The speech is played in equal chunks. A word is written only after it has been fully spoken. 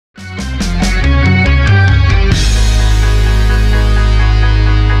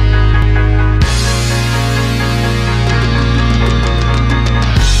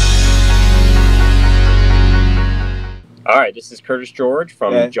This is Curtis George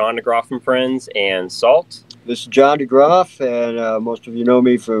from Okay. John Degroff and Friends and Salt. This is John Degroff, and most of you know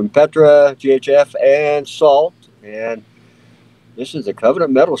me from Petra, GHF, and Salt. And this is the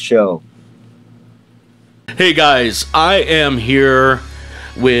Covenant Metal Show. Hey guys, I am here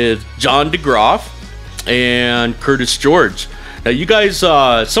with John Degroff and Curtis George. Now you guys,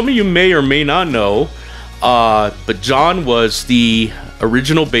 some of you may or may not know, but John was the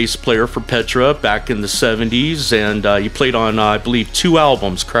original bass player for Petra back in the 70s, and you played on, I believe, 2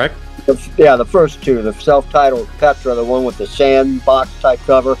 albums, correct? Yeah, the first 2, the self-titled Petra, the one with the sandbox type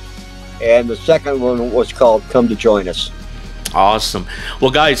cover, and the second one was called Come to Join Us. Awesome. Well,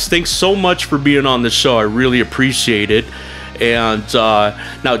 guys, thanks so much for being on the show. I really appreciate it. And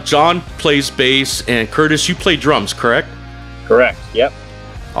now John plays bass, and Curtis, you play drums, correct? Correct, yep.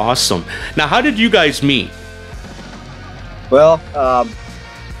 Awesome. Now, how did you guys meet? Well,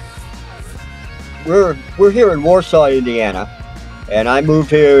 we're here in Warsaw, Indiana, and I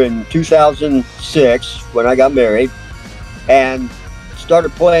moved here in 2006 when I got married, and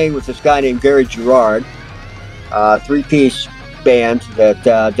started playing with this guy named Gary Gerard, 3-piece band that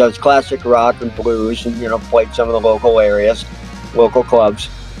does classic rock and blues, and played some of the local areas, local clubs.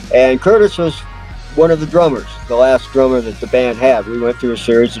 And Curtis was one of the drummers, the last drummer that the band had. We went through a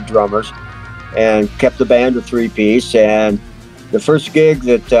series of drummers and kept the band a 3-piece. And the first gig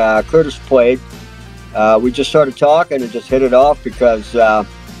that Curtis played, we just started talking and just hit it off because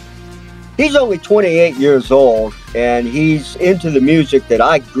he's only 28 years old, and he's into the music that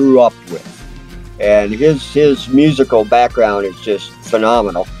I grew up with. And his musical background is just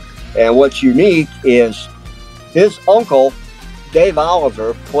phenomenal. And what's unique is his uncle, Dave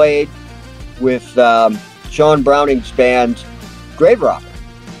Oliver, played with Sean Browning's band, Grave Robber.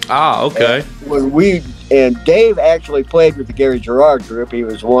 Ah, okay. And Dave actually played with the Gary Gerard group. He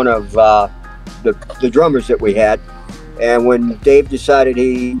was one of the drummers that we had. And when Dave decided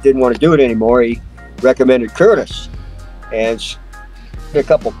he didn't want to do it anymore, he recommended Curtis. And a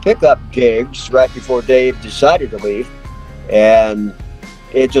couple pickup gigs right before Dave decided to leave. And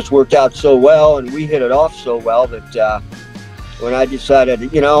it just worked out so well, and we hit it off so well that when I decided,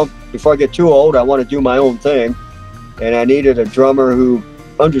 before I get too old, I want to do my own thing. And I needed a drummer who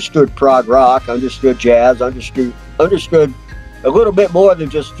understood prog rock, understood jazz, understood a little bit more than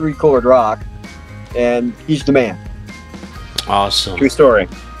just 3-chord rock. And he's the man. Awesome. True story.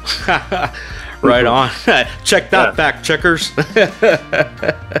 Right on. Check that, fact checkers.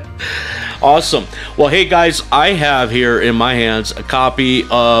 Awesome. Well, hey guys, I have here in my hands a copy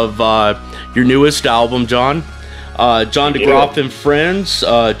of your newest album, John. John Degroff and Friends,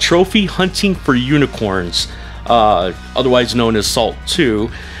 Trophy Hunting for Unicorns, otherwise known as Salt 2.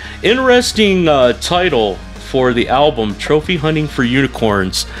 Interesting title for the album, Trophy Hunting for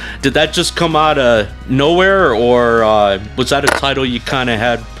Unicorns. Did that just come out of nowhere, or was that a title you kind of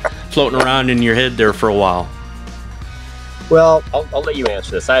had floating around in your head there for a while? Well, I'll let you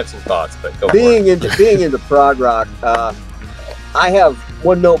answer this. I have some thoughts, but go being for it. Being into prog rock, I have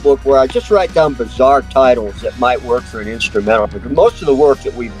one notebook where I just write down bizarre titles that might work for an instrumental, because most of the work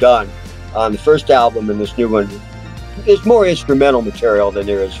that we've done on the first album and this new one is more instrumental material than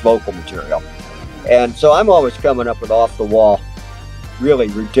there is vocal material. And so I'm always coming up with off-the-wall, really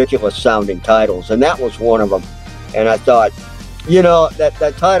ridiculous sounding titles, and that was one of them. And I thought,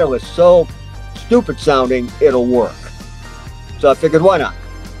 that title is so stupid sounding, it'll work. So I figured, why not?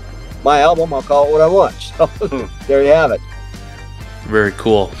 My album, I'll call it what I want. So there you have it. Very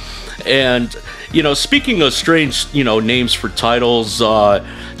cool. And speaking of strange names for titles,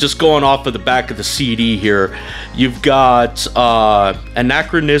 just going off of the back of the CD here, you've got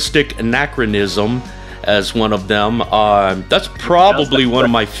Anachronistic Anachronism as one of them. That's probably one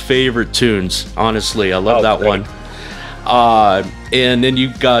of my favorite tunes, honestly. I love that one. And then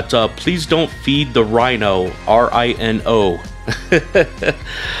you've got Please Don't Feed the Rhino, R-I-N-O.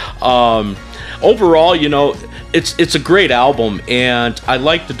 Overall, it's a great album, and I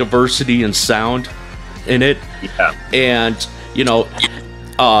like the diversity and sound in it. Yeah. And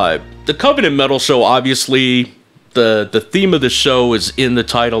the Covenant Metal Show, obviously the theme of the show is in the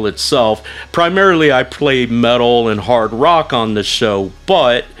title itself. Primarily I play metal and hard rock on the show,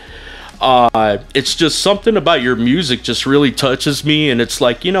 but it's just something about your music just really touches me, and it's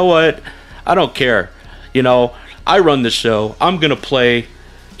like, you know what, I don't care, I run the show, I'm gonna play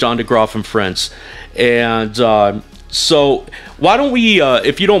John Degroff and Friends. And so why don't we,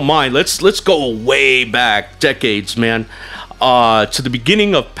 if you don't mind, let's go way back decades, man, to the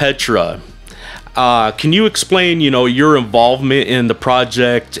beginning of Petra. Can you explain, your involvement in the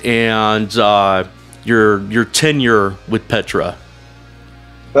project and your tenure with Petra?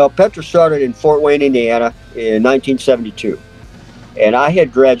 Well, Petra started in Fort Wayne, Indiana in 1972. and I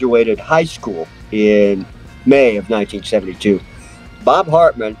had graduated high school in May of 1972. Bob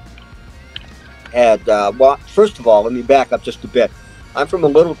Hartman had, well, first of all, let me back up just a bit. I'm from a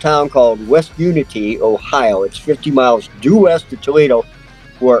little town called West Unity, Ohio. It's 50 miles due west of Toledo,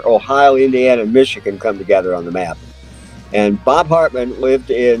 where Ohio, Indiana, and Michigan come together on the map. And Bob Hartman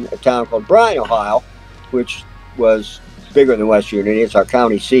lived in a town called Bryan, Ohio, which was bigger than West Unity. It's our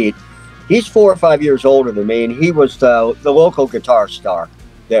county seat. He's 4 or 5 years older than me, and he was the local guitar star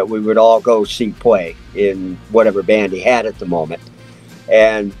that we would all go see play in whatever band he had at the moment.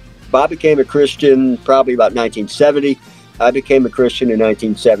 And Bob became a Christian probably about 1970. I became a Christian in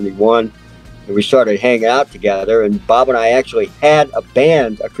 1971. And we started hanging out together. And Bob and I actually had a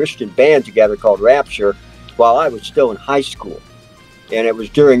band, a Christian band together called Rapture, while I was still in high school. And it was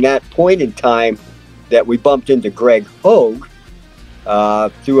during that point in time that we bumped into Greg Hogue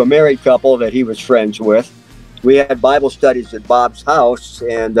through a married couple that he was friends with. We had Bible studies at Bob's house,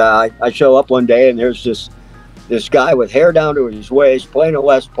 and I show up one day, and there's this guy with hair down to his waist playing a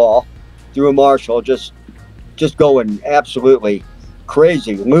Les Paul through a Marshall, just going absolutely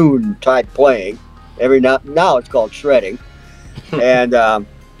crazy loon type playing. Now it's called shredding. And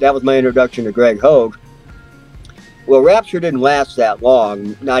that was my introduction to Greg Hogue. Well, Rapture didn't last that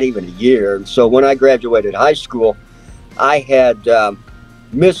long, not even a year. And so when I graduated high school, I had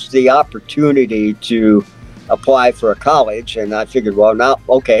missed the opportunity to apply for a college, and I figured, well, now,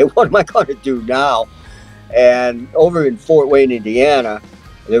 okay, what am I going to do now? And over in Fort Wayne, Indiana,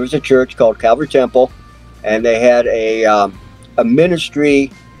 there was a church called Calvary Temple, and they had a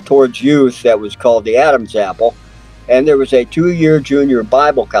ministry towards youth that was called the Adam's Apple, and there was a 2-year junior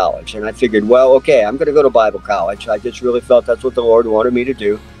Bible college. And I figured, well, okay, I'm going to go to Bible college. I just really felt that's what the Lord wanted me to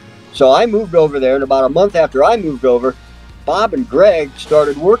do. So I moved over there, and about a month after I moved over, Bob and Greg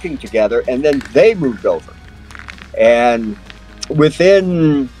started working together, and then they moved over. And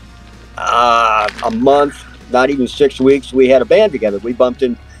within a month, not even 6 weeks, we had a band together.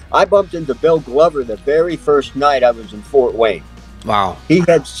 I bumped into Bill Glover the very first night I was in Fort Wayne. Wow. He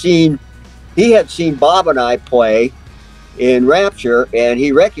had seen Bob and I play in Rapture, and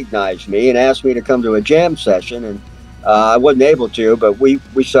he recognized me and asked me to come to a jam session. And I wasn't able to, but we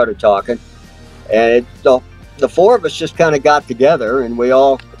started talking. And the four of us just kind of got together, and we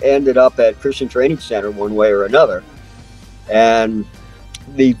all ended up at Christian Training Center one way or another. And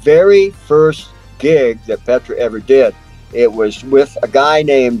the very first gig that Petra ever did, it was with a guy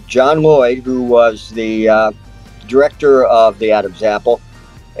named John Lloyd, who was the director of the Adam's Apple.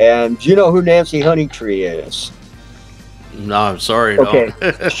 And do you know who Nancy Honeytree is? No, I'm sorry. Okay.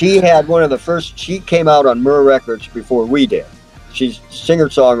 No. She had one of the first, she came out on Myrrh Records before we did. She's a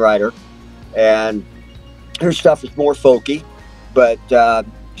singer-songwriter, and her stuff is more folky, but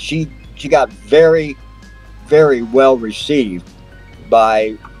she got very, very well received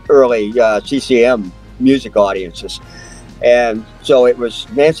by early CCM music audiences. And so it was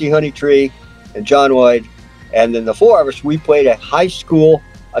Nancy Honeytree and John Lloyd, and then the four of us, we played a high school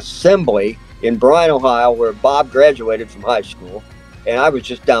assembly in Bryan, Ohio, where Bob graduated from high school, and I was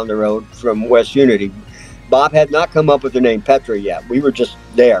just down the road from West Unity. Bob had not come up with the name Petra yet. We were just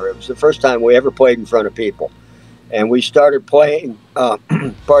there. It was the first time we ever played in front of people. And we started playing,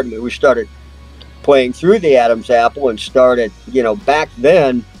 we started playing through the Adam's Apple, and started, back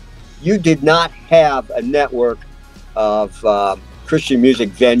then, you did not have a network of Christian music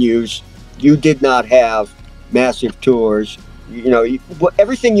venues. You did not have massive tours.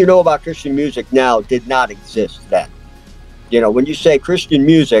 Everything you know about Christian music now did not exist then. When you say Christian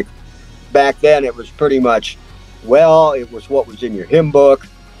music, back then it was pretty much, well, it was what was in your hymn book.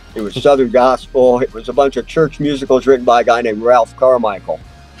 It was Southern Gospel. It was a bunch of church musicals written by a guy named Ralph Carmichael.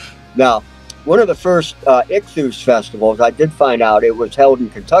 Now, one of the first Ichthus festivals, I did find out it was held in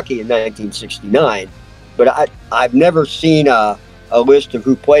Kentucky in 1969, but I've never seen a list of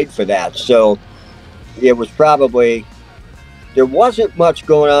who played for that. So it was probably, there wasn't much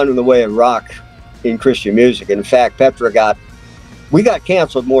going on in the way of rock in Christian music. In fact, Petra we got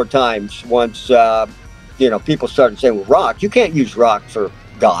canceled more times once, people started saying, well, rock, you can't use rock for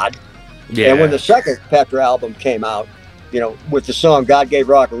God. Yeah. And when the second Petra album came out, with the song God Gave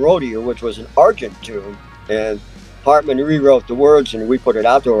Rock and Roll to You, which was an Argent tune, and Hartman rewrote the words and we put it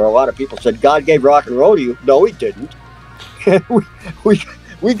out there, a lot of people said, God gave rock and roll to you. No, he didn't.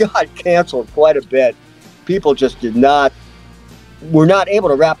 we got canceled quite a bit. People just were not able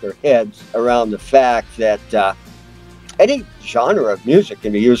to wrap their heads around the fact that any genre of music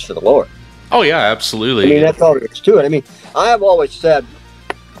can be used for the Lord. Oh, yeah, absolutely. That's all there is to it. I have always said,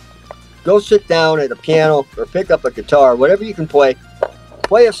 go sit down at a piano or pick up a guitar, whatever you can play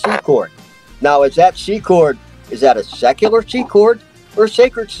a C chord. Now, is that C chord is that a secular C chord or a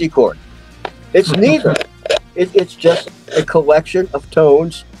sacred C chord? It's neither. It's just a collection of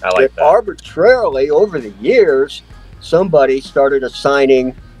tones I like that. arbitrarily over the years somebody started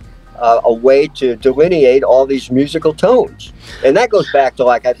assigning a way to delineate all these musical tones. And that goes back to,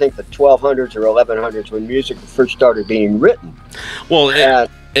 like, I think the 1200s or 1100s when music first started being written. Well,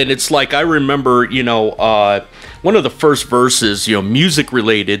 and it's like, I remember, one of the first verses, music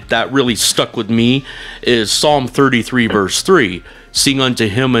related, that really stuck with me is Psalm 33, verse 3. Sing unto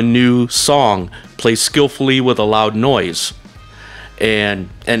him a new song, play skillfully with a loud noise.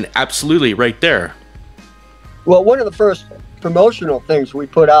 And absolutely right there. Well, one of the first promotional things we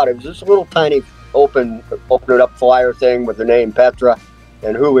put out, it was this little tiny open it up flyer thing with the name Petra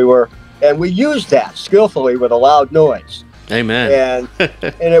and who we were, and we used that skillfully with a loud noise. Amen. And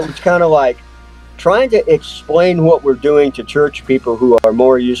it was kind of like trying to explain what we're doing to church people who are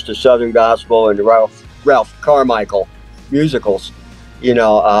more used to Southern gospel and Ralph Carmichael musicals.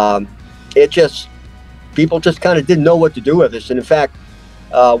 People just kind of didn't know what to do with us. And in fact,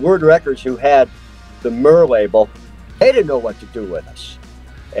 Word Records, who had the Myrrh label, they didn't know what to do with us.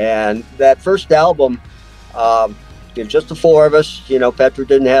 And that first album, it was just the four of us. Petra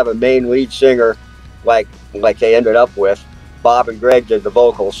didn't have a main lead singer like they ended up with. Bob and Greg did the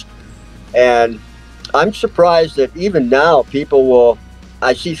vocals. And I'm surprised that even now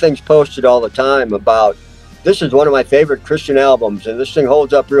I see things posted all the time about, this is one of my favorite Christian albums and this thing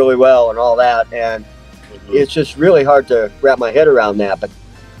holds up really well and all that. And it's just really hard to wrap my head around that. But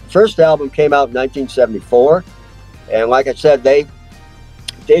first album came out in 1974. And like I said, they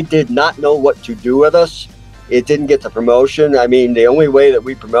did not know what to do with us. It didn't get the promotion. I mean, the only way that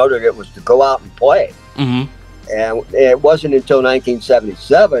we promoted it was to go out and play. Mm-hmm. And it wasn't until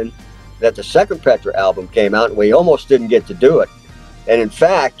 1977 that the second Petra album came out, and we almost didn't get to do it. And in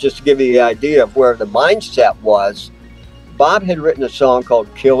fact, just to give you the idea of where the mindset was, Bob had written a song called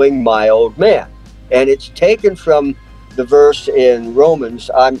Killing My Old Man. And it's taken from the verse in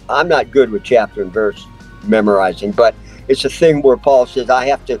Romans. I'm not good with chapter and verse memorizing, but it's a thing where Paul says, I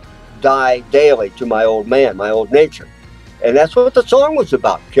have to die daily to my old man, my old nature. And that's what the song was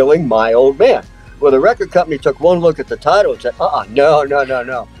about, killing my old man. Well, the record company took one look at the title and said,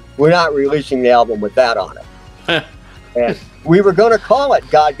 no. We're not releasing the album with that on it. And we were going to call it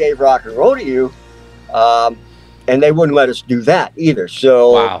God Gave Rock and Roll to You, and they wouldn't let us do that either.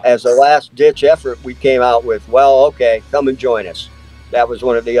 So wow. As a last ditch effort, we came out with, well, okay, come and join us. That was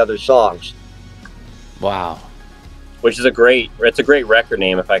one of the other songs. Wow. Which is a great record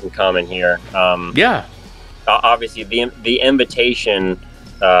name, if I can comment here. Yeah. Obviously, the invitation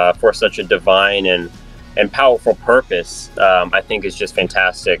for such a divine and powerful purpose, I think, is just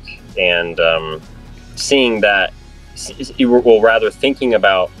fantastic. And seeing that, thinking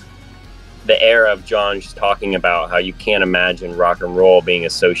about the era of John just talking about how you can't imagine rock and roll being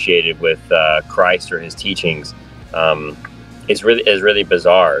associated with Christ or his teachings, is really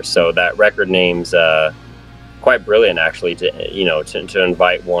bizarre. So that record name's quite brilliant, actually, to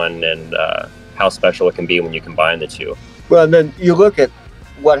invite one, and how special it can be when you combine the two. Well, and then you look at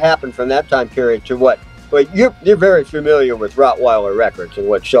what happened from that time period to what. But you're very familiar with Rottweiler Records and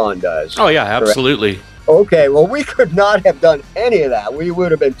what Sean does. Oh yeah, absolutely. Correct? Okay, well, we could not have done any of that. We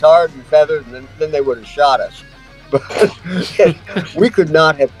would have been tarred and feathered, and then they would have shot us. But we could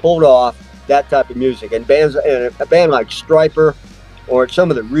not have pulled off that type of music. And a band like Stryper, or some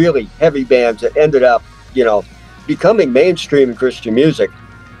of the really heavy bands that ended up, becoming mainstream in Christian music,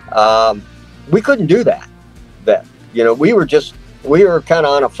 we couldn't do that then. We were kind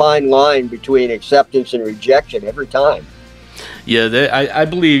of on a fine line between acceptance and rejection every time. Yeah, I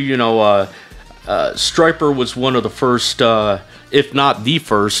believe, Stryper was one of the first, if not the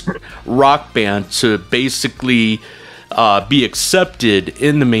first, rock band to basically be accepted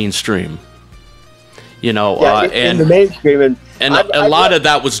in the mainstream. In the mainstream. And a lot of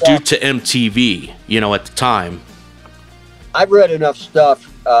that was due to MTV, at the time. I've read enough stuff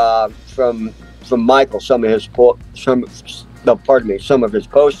from Michael, some of his postings,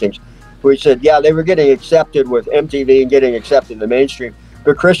 where he said, yeah, they were getting accepted with MTV and getting accepted in the mainstream,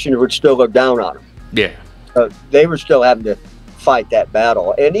 but Christians would still look down on them. Yeah. They were still having to fight that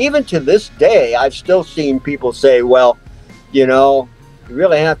battle. And even to this day, I've still seen people say, well, you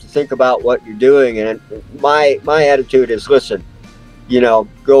really have to think about what you're doing. And my attitude is, listen,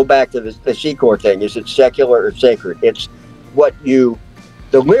 go back to the C chord thing. Is it secular or sacred? It's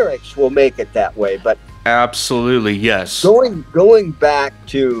the lyrics will make it that way. But absolutely, yes. Going back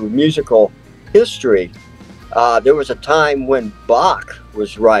to musical history, there was a time when Bach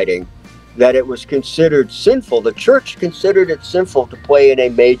was writing that it was considered sinful. The church considered it sinful to play in a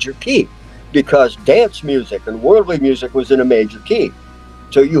major key. because dance music and worldly music was in a major key.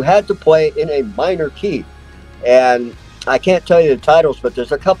 So you had to play in a minor key. And I can't tell you the titles, but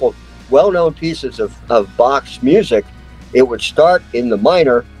there's a couple well-known pieces of Bach's music. It would start in the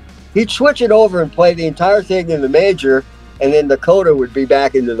minor. He'd switch it over and play the entire thing in the major, and then the coda would be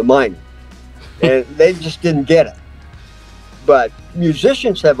back into the minor. And they just didn't get it. But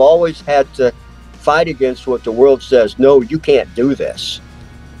musicians have always had to fight against what the world says, no, you can't do this.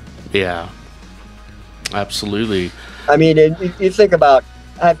 Yeah, absolutely. I mean, and you think about,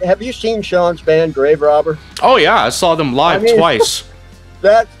 have you seen Sean's band, Grave Robber? Oh, yeah, I saw them live twice.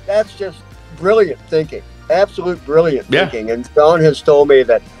 That's just brilliant thinking. Absolute brilliant thinking. And Sean has told me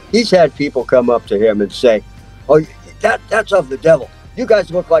that he's had people come up to him and say, oh, that's of the devil. You guys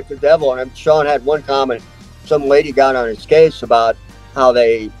look like the devil. And Sean had one comment. Some lady got on his case about how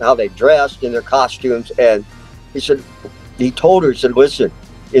they dressed in their costumes, and he told her, he said, listen,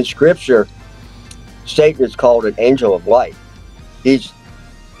 in Scripture, Satan is called an angel of light. He's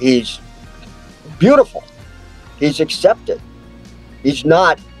beautiful. He's accepted. He's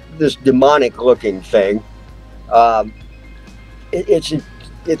not this demonic looking thing.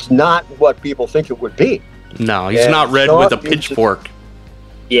 It's not what people think it would be. No, he's not red with a pitchfork.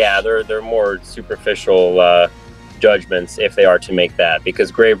 Yeah, they're more superficial judgments if they are to make that,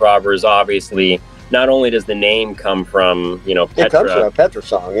 because Grave Robber is obviously, not only does the name come from, Petra, it comes from a Petra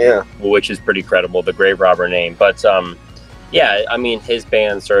song, yeah, which is pretty credible, the Grave Robber name, but yeah, I mean, his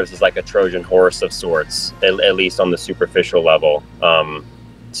band serves as like a Trojan horse of sorts, at least on the superficial level.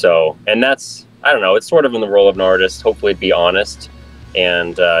 So, and that's, I don't know, it's sort of in the role of an artist. Hopefully, be honest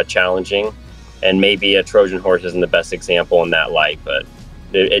and challenging, and maybe a Trojan horse isn't the best example in that light, but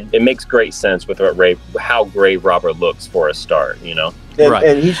it makes great sense with how Grave Robber looks for a start, And, right.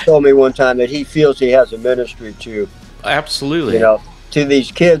 And he's told me one time that he feels he has a ministry to, absolutely, to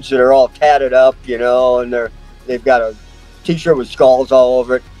these kids that are all tatted up, and they've got a T-shirt with skulls all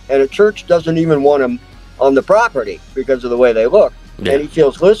over it, and a church doesn't even want them on the property because of the way they look. Yeah. And he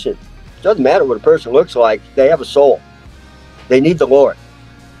feels, listen, it doesn't matter what a person looks like; they have a soul. They need the Lord.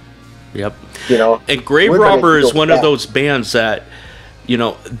 Yep. And Grave Robber is one of those bands that,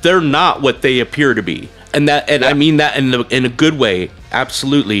 they're not what they appear to be, and I mean that in a good way.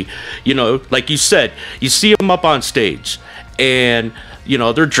 Absolutely. Like you said, you see them up on stage, and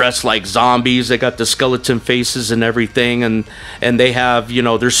they're dressed like zombies. They got the skeleton faces and everything, and they have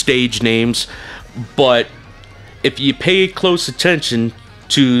their stage names. But if you pay close attention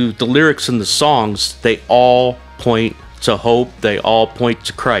to the lyrics in the songs, they all point to hope. They all point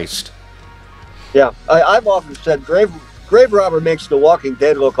to Christ. Yeah, I've often said Grave Robber makes The Walking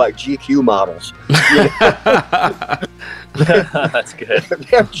Dead look like GQ models. That's good.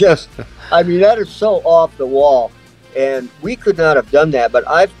 They're just, I mean, that is so off the wall, and we could not have done that. But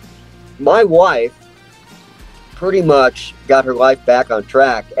my wife pretty much got her life back on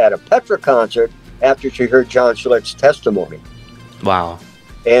track at a Petra concert after she heard John Schlitt's testimony. Wow.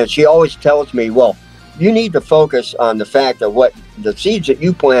 And she always tells me, well, you need to focus on the fact that what the seeds that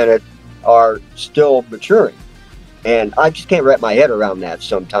you planted are still maturing. And I just can't wrap my head around that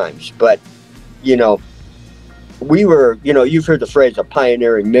sometimes. But, we were, you've heard the phrase a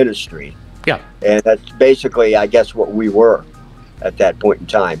pioneering ministry. Yeah. And that's basically, I guess, what we were at that point in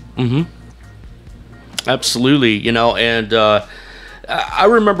time. Mm-hmm. Absolutely. And I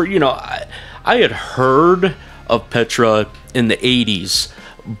remember, I had heard of Petra in the 80s,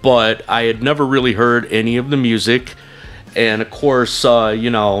 but I had never really heard any of the music. And of course,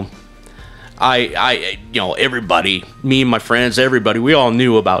 everybody, me and my friends, everybody, we all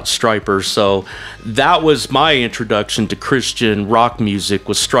knew about Stryper. So that was my introduction to Christian rock music,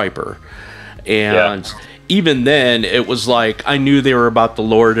 was Stryper. And even then, it was like, I knew they were about the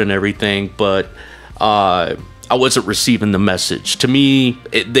Lord and everything, but I wasn't receiving the message. To me,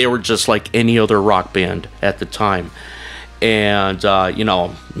 they were just like any other rock band at the time. And, I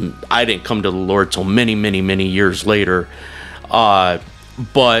didn't come to the Lord till many, many, many years later. But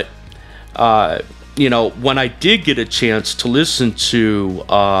when I did get a chance to listen to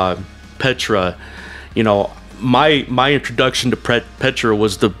Petra, my introduction to Petra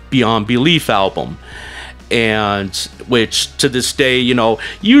was the Beyond Belief album. And which to this day,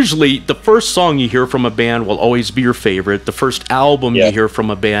 usually the first song you hear from a band will always be your favorite. The first album you hear from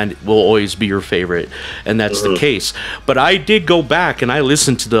a band will always be your favorite. And that's the case. But I did go back and I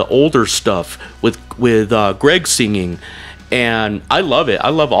listened to the older stuff with Greg singing. And I love it. I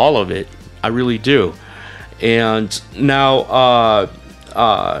love all of it. I really do. And now,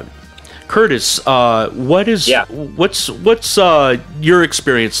 Curtis, what's your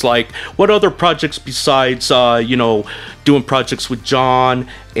experience like? What other projects besides doing projects with John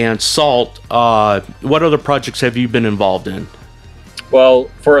and Salt? What other projects have you been involved in? Well,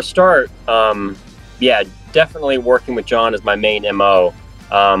 for a start, yeah, definitely working with John is my main MO.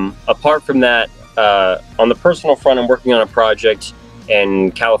 Apart from that, on the personal front, I'm working on a project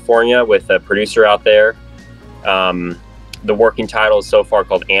in California with a producer out there. The working title is so far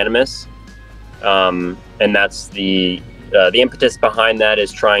called Animus. And that's the impetus behind that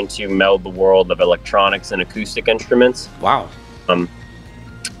is trying to meld the world of electronics and acoustic instruments. Wow.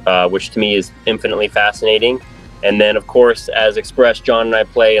 Which to me is infinitely fascinating. And then, of course, as expressed, John and I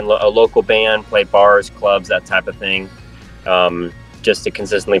play in a local band, play bars, clubs, that type of thing, just to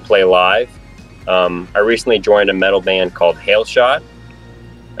consistently play live. I recently joined a metal band called Hail Shot,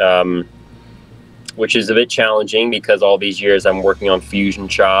 which is a bit challenging because all these years I'm working on fusion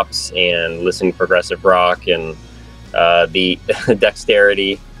chops and listening to progressive rock, and the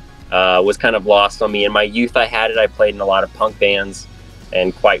dexterity was kind of lost on me. In my youth, I had it. I played in a lot of punk bands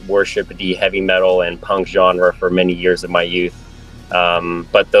and quite worshiped the heavy metal and punk genre for many years of my youth.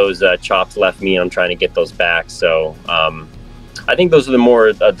 But those chops left me, and I'm trying to get those back. So I think those are the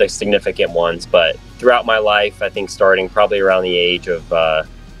more the significant ones. But throughout my life, I think starting probably around the age of,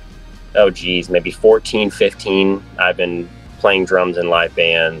 maybe 14, 15, I've been playing drums in live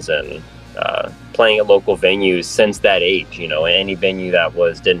bands and playing at local venues since that age. Any venue that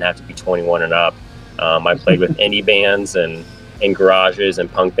didn't have to be 21 and up. I played with indie bands and in garages and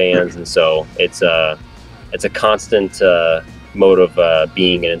punk bands, and so it's a constant mode of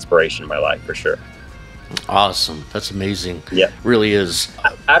being an inspiration in my life for sure. Awesome, that's amazing. Yeah, really is.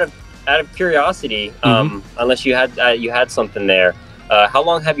 Out of curiosity, unless you had something there, how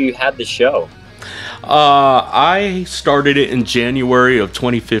long have you had the show? I started it in January of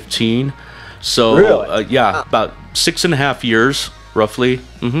 2015, so really? Yeah, about 6.5 years roughly.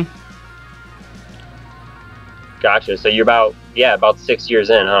 Gotcha. So you're about 6 years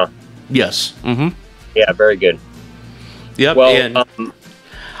in, huh? Yes. Yeah, very good. Yep. Well, and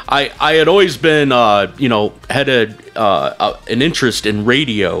I had always been had an interest in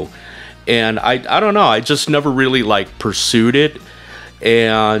radio, and I don't know, I just never really pursued it.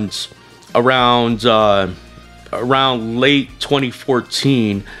 And around late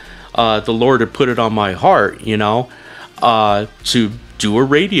 2014, the Lord had put it on my heart, to do a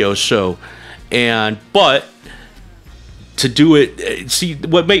radio show, but to do it, see,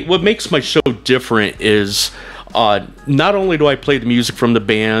 what makes my show different is not only do I play the music from the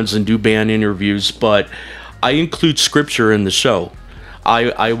bands and do band interviews, but I include scripture in the show.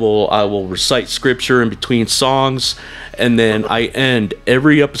 I will recite scripture in between songs, and then I end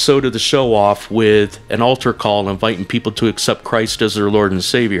every episode of the show off with an altar call inviting people to accept Christ as their Lord and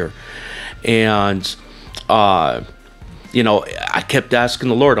Savior. And I kept asking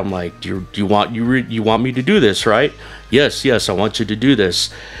the Lord, I'm like, do you want me to do this, right? Yes, I want you to do this.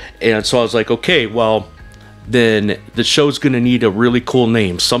 And so I was like, okay, well, then the show's going to need a really cool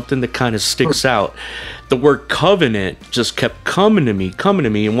name, something that kind of sticks out. The word covenant just kept coming to me,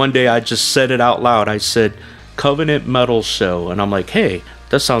 and one day I just said it out loud. I said, Covenant Metal Show, and I'm like, hey,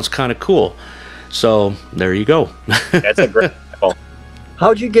 that sounds kind of cool. So there you go. That's a great title.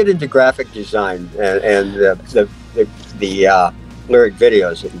 How'd you get into graphic design and the lyric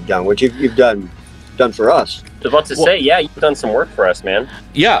videos that you've done, which you've done for us? I was about to say, yeah, you've done some work for us, man.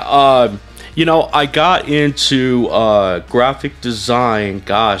 Yeah, I got into graphic design,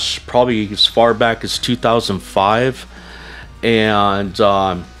 gosh, probably as far back as 2005. And,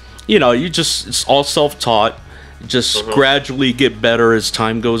 it's all self-taught. Just gradually get better as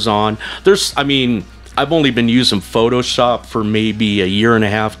time goes on. I've only been using Photoshop for maybe 1.5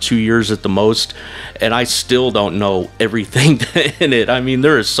 years, 2 years at the most. And I still don't know everything in it.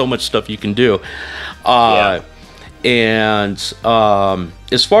 There is so much stuff you can do. Yeah. And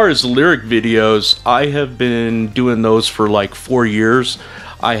as far as lyric videos, I have been doing those for 4 years.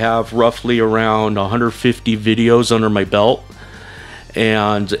 I have roughly around 150 videos under my belt.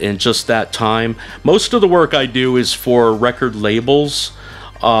 And in just that time, most of the work I do is for record labels.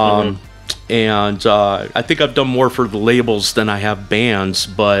 And I think I've done more for the labels than I have bands.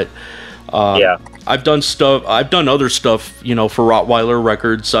 But yeah. I've done other stuff, for Rottweiler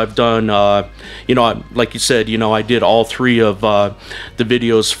Records. I've done, like you said, I did all 3 of the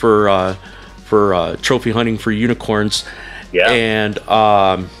videos for Trophy Hunting for Unicorns. Yeah. And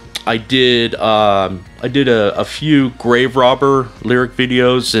I did a few Grave Robber lyric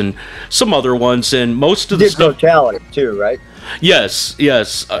videos and some other ones, and most of the stuff. Brutality too, right? Yes.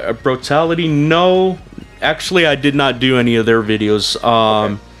 Brutality. No, actually, I did not do any of their videos.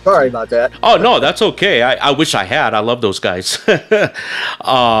 Okay. Sorry about that. Oh, no, that's okay. I wish I had. I love those guys.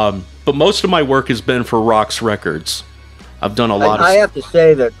 But most of my work has been for Rox Records. I've done a lot of... I have to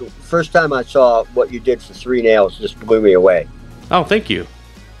say that the first time I saw what you did for Three Nails just blew me away. Oh, thank you.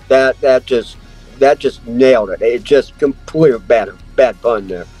 That just nailed it. It just completely, bad pun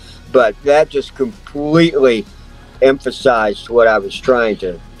there, but that just completely emphasized what I was trying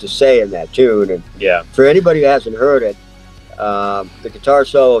to say in that tune. And yeah, for anybody who hasn't heard it, the guitar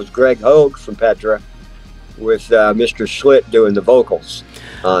solo is Greg Hogue from Petra, with Mr. Schlitt doing the vocals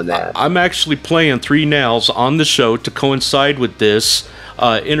on that. I'm actually playing Three Nails on the show to coincide with this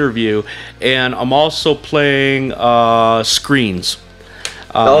interview, and I'm also playing Screens.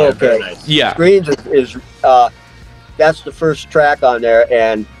 Oh, okay. Nice. Yeah. Screens is that's the first track on there,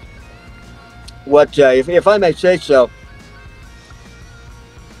 and what if I may say so,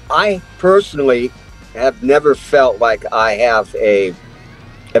 I personally have never felt like I have a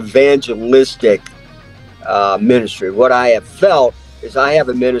evangelistic ministry. What I have felt is I have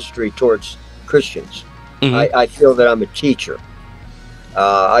a ministry towards Christians. Mm-hmm. I feel that I'm a teacher.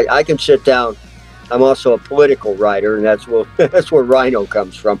 I can sit down. I'm also a political writer, and that's where Rhino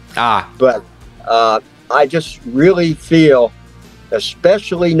comes from. But I just really feel,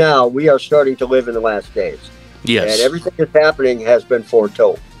 especially now, we are starting to live in the last days. Yes. And everything that's happening has been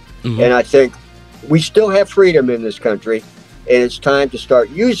foretold. Mm-hmm. And I think we still have freedom in this country, and it's time to start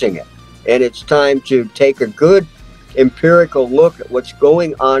using it. And it's time to take a good empirical look at what's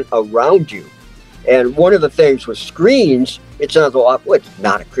going on around you. And one of the things with Screens, it sounds a lot, well, it's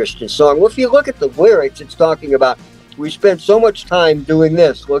not a Christian song. Well, if you look at the lyrics, it's talking about, we spend so much time doing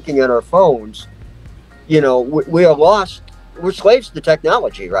this, looking at our phones. You know, we are lost. We're slaves to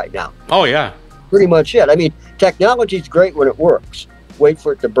technology right now. Oh, yeah. Pretty much it. I mean, technology is great when it works. Wait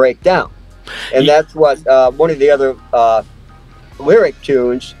for it to break down. And that's what one of the other lyric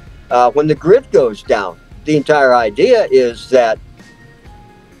tunes, when the grid goes down, the entire idea is that,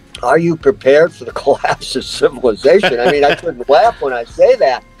 are you prepared for the collapse of civilization? I mean, I shouldn't laugh when I say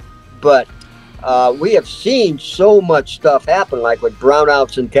that, but we have seen so much stuff happen, like with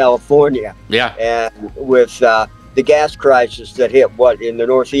brownouts in California. Yeah. And with the gas crisis that hit, in the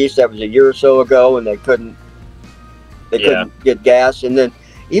Northeast, that was a year or so ago, and they couldn't get gas. And then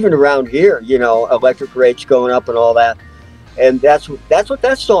even around here, you know, electric rates going up and all that. And that's what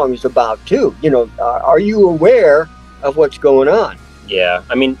that song is about, too. You know, are you aware of what's going on? Yeah,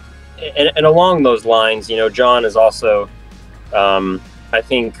 I mean, and along those lines, you know, John is also, I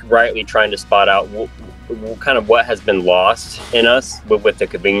think, rightly trying to spot out kind of what has been lost in us with the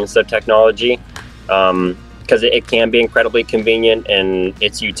convenience of technology, because it can be incredibly convenient and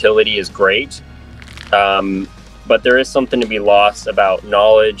its utility is great, but there is something to be lost about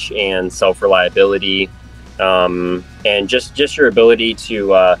knowledge and self-reliability, and just your ability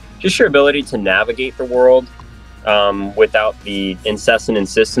to navigate the world. Without the incessant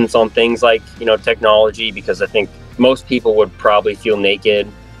insistence on things like, you know, technology, because I think most people would probably feel naked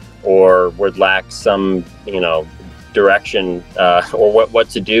or would lack some, you know, direction or what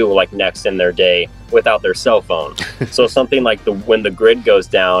to do like next in their day without their cell phone. So something like when the grid goes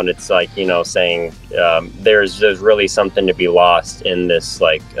down, it's like, you know, saying there's really something to be lost in this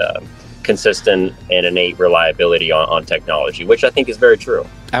like consistent and innate reliability on technology, which I think is very true.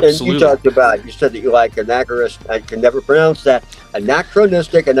 Absolutely. And you said that you like anachronistic, I can never pronounce that,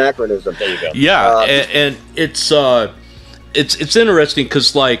 anachronistic anachronism. There you go. Yeah, and it's interesting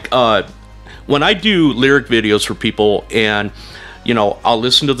because like when I do lyric videos for people, and you know, I'll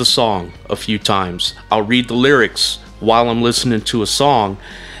listen to the song a few times, I'll read the lyrics while I'm listening to a song,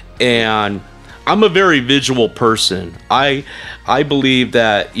 and I'm a very visual person. I believe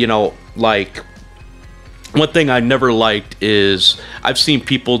that, you know, like, one thing I never liked is I've seen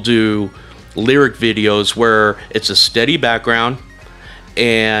people do lyric videos where it's a steady background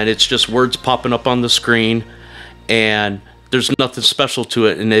and it's just words popping up on the screen and there's nothing special to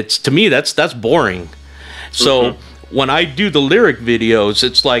it, and to me that's boring. So when I do the lyric videos,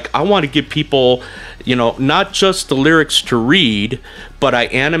 it's like I want to give people, you know, not just the lyrics to read, but I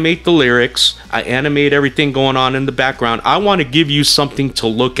animate the lyrics, I animate everything going on in the background. I want to give you something to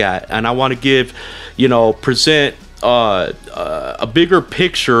look at, and I want to give, you know, present a bigger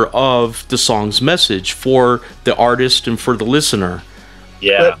picture of the song's message for the artist and for the listener.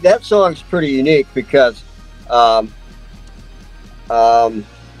 Yeah. But that song's pretty unique because I don't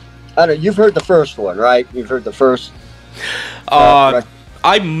know, you've heard the first one, right? You've heard the first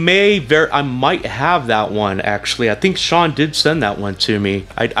I might have that one, actually. I think Sean did send that one to me.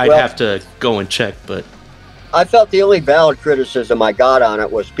 I'd have to go and check, but I felt the only valid criticism I got on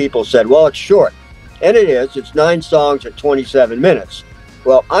it was people said, well, it's short. And it is. It's 9 songs at 27 minutes.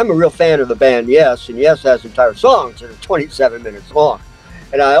 Well, I'm a real fan of the band Yes, and Yes has entire songs that are 27 minutes long.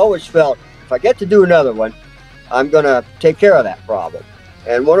 And I always felt, if I get to do another one, I'm going to take care of that problem.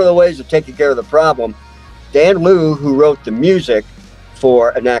 And one of the ways of taking care of the problem, Dan Liu, who wrote the music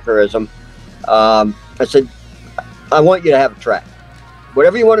for Anachronism, I said, I want you to have a track.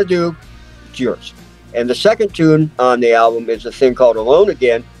 Whatever you want to do, it's yours. And the second tune on the album is a thing called Alone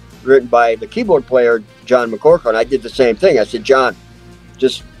Again, written by the keyboard player, John McCorkle. And I did the same thing. I said, John,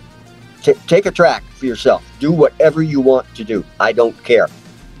 just take a track for yourself. Do whatever you want to do. I don't care.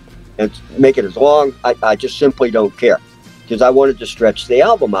 And make it as long. I just simply don't care. Because I wanted to stretch the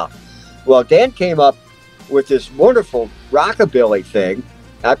album out. Well, Dan came up with this wonderful rockabilly thing.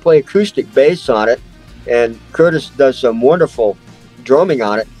 I play acoustic bass on it. And Curtis does some wonderful drumming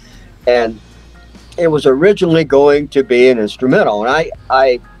on it. And it was originally going to be an instrumental. And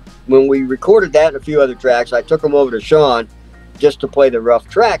I when we recorded that and a few other tracks, I took them over to Sean just to play the rough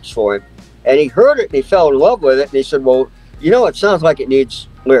tracks for him. And he heard it and he fell in love with it. And he said, well, you know, it sounds like it needs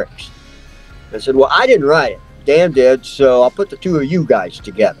lyrics. I said, well, I didn't write it. Dan did, so I'll put the two of you guys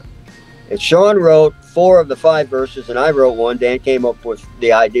together. And Sean wrote 4 of the 5 verses, and I wrote one. Dan came up with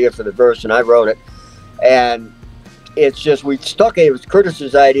the idea for the verse, and I wrote it. And it's just, it was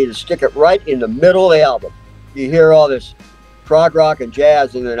Curtis's idea to stick it right in the middle of the album. You hear all this prog rock and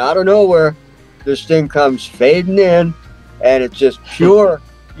jazz, and then out of nowhere, this thing comes fading in, and it's just pure,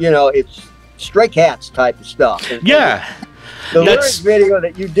 you know, it's Stray Cats type of stuff. And yeah. The lyrics video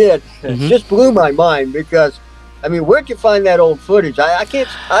that you did just blew my mind because, I mean, where'd you find that old footage? I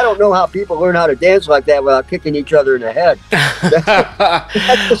don't know how people learn how to dance like that without kicking each other in the head.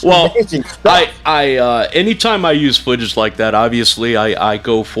 That's just amazing stuff. Anytime I use footage like that, obviously I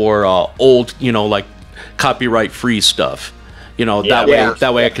go for old, you know, like copyright free stuff. You know,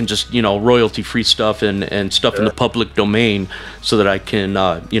 that way I can just, you know, royalty free stuff and stuff in the public domain so that I can,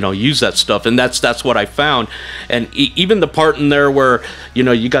 you know, use that stuff. And that's what I found. And even the part in there where, you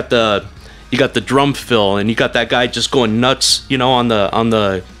know, you got the drum fill and you got that guy just going nuts, you know, on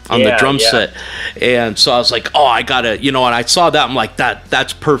the drum set. And so I was like, oh, I gotta, you know, and I saw that, I'm like,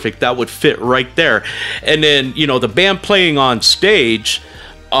 that's perfect. That would fit right there. And then, you know, the band playing on stage,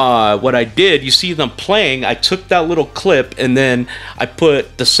 what I did, you see them playing, I took that little clip and then I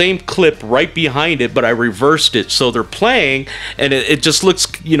put the same clip right behind it, but I reversed it. So they're playing and it just looks,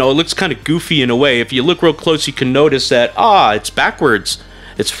 you know, it looks kind of goofy in a way. If you look real close, you can notice that, it's backwards.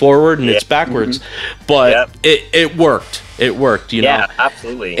 It's forward and it's backwards. But it worked. It worked, you know? Yeah,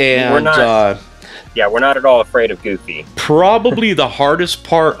 absolutely. And we're not at all afraid of goofy. Probably the hardest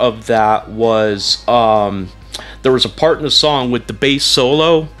part of that was there was a part in the song with the bass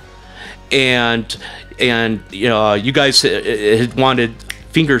solo, and you guys had wanted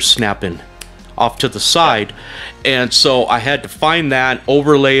finger snapping off to the side, and so I had to find that,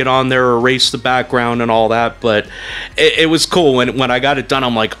 overlay it on there, erase the background and all that. But it was cool when I got it done.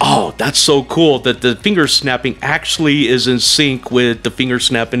 I'm like, oh, that's so cool that the finger snapping actually is in sync with the finger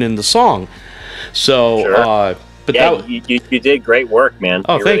snapping in the song. So, sure. But yeah, you did great work, man.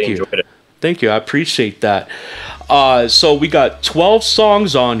 Oh, thank you. Enjoyed it. Thank you. I appreciate that. So we got 12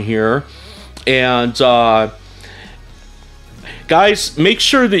 songs on here, and guys, make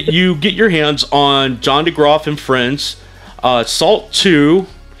sure that you get your hands on John Degroff and Friends, Salt 2,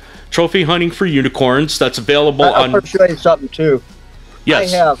 Trophy Hunting for Unicorns. That's available on... I'm going to show you something, too.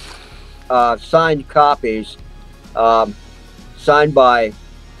 Yes. I have signed copies, signed by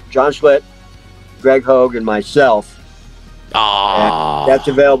John Schlitt, Greg Hogue, and myself. And that's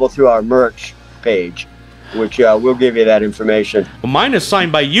available through our merch page, which we'll give you that information. Well, mine is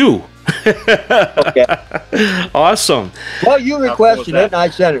signed by you. Okay. Awesome. Well, you requested it, and I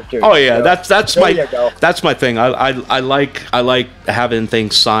sent it to you. Oh yeah, so that's my thing. I like having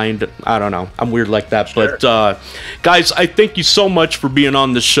things signed. I don't know, I'm weird like that. Sure. But guys, I thank you so much for being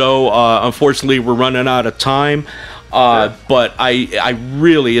on the show. Unfortunately, we're running out of time. But I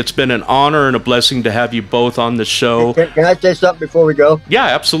really, it's been an honor and a blessing to have you both on the show. Can I say something before we go? Yeah,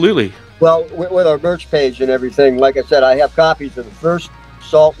 absolutely. Well, with our merch page and everything, like I said, I have copies of the first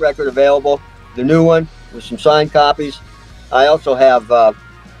Salt record available, the new one with some signed copies. I also have,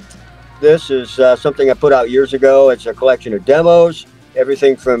 this is something I put out years ago. It's a collection of demos,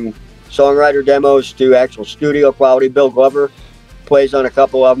 everything from songwriter demos to actual studio quality. Bill Glover plays on a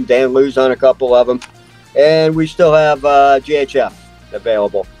couple of them. Dan Liu's on a couple of them. And we still have GHF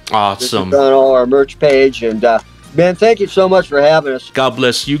available. Awesome. This is on all our merch page. And Ben, thank you so much for having us. God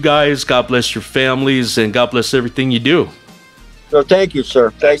bless you guys. God bless your families. And God bless everything you do. So thank you,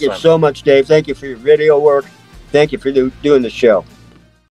 sir. Thank you so much, Dave. Thank you for your video work. Thank you for doing the show.